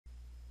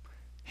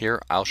Here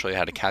I'll show you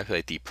how to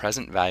calculate the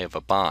present value of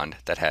a bond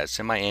that has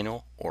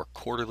semi-annual or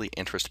quarterly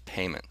interest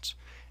payments.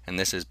 And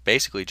this is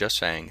basically just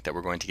saying that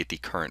we're going to get the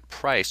current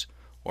price,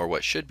 or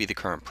what should be the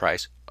current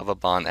price, of a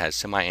bond that has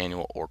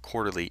semi-annual or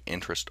quarterly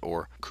interest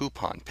or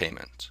coupon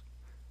payments.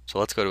 So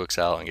let's go to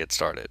Excel and get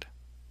started.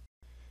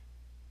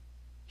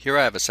 Here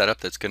I have a setup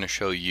that's going to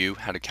show you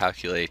how to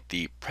calculate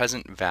the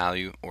present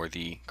value or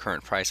the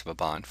current price of a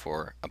bond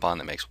for a bond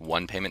that makes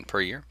one payment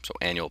per year, so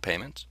annual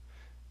payments,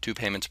 2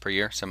 payments per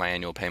year,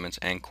 semi-annual payments,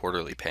 and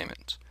quarterly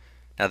payments.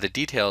 Now the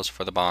details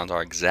for the bonds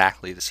are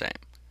exactly the same.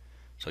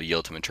 So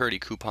yield to maturity,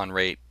 coupon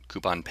rate,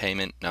 coupon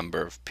payment,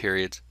 number of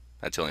periods,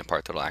 that's the only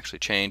part that will actually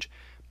change,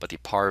 but the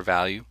par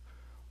value,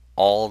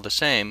 all the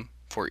same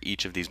for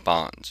each of these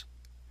bonds.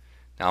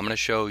 Now I'm going to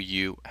show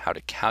you how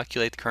to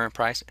calculate the current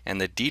price, and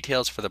the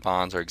details for the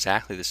bonds are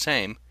exactly the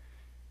same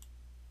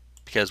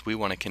because we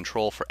want to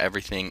control for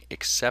everything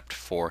except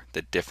for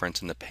the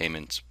difference in the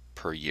payments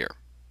per year.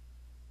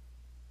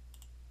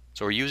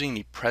 So we're using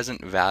the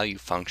present value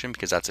function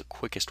because that's the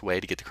quickest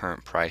way to get the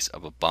current price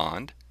of a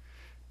bond.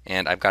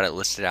 And I've got it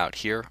listed out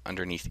here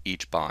underneath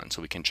each bond,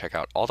 so we can check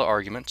out all the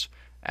arguments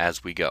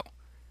as we go.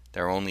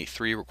 There are only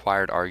 3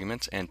 required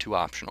arguments and 2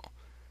 optional.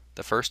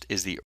 The first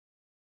is the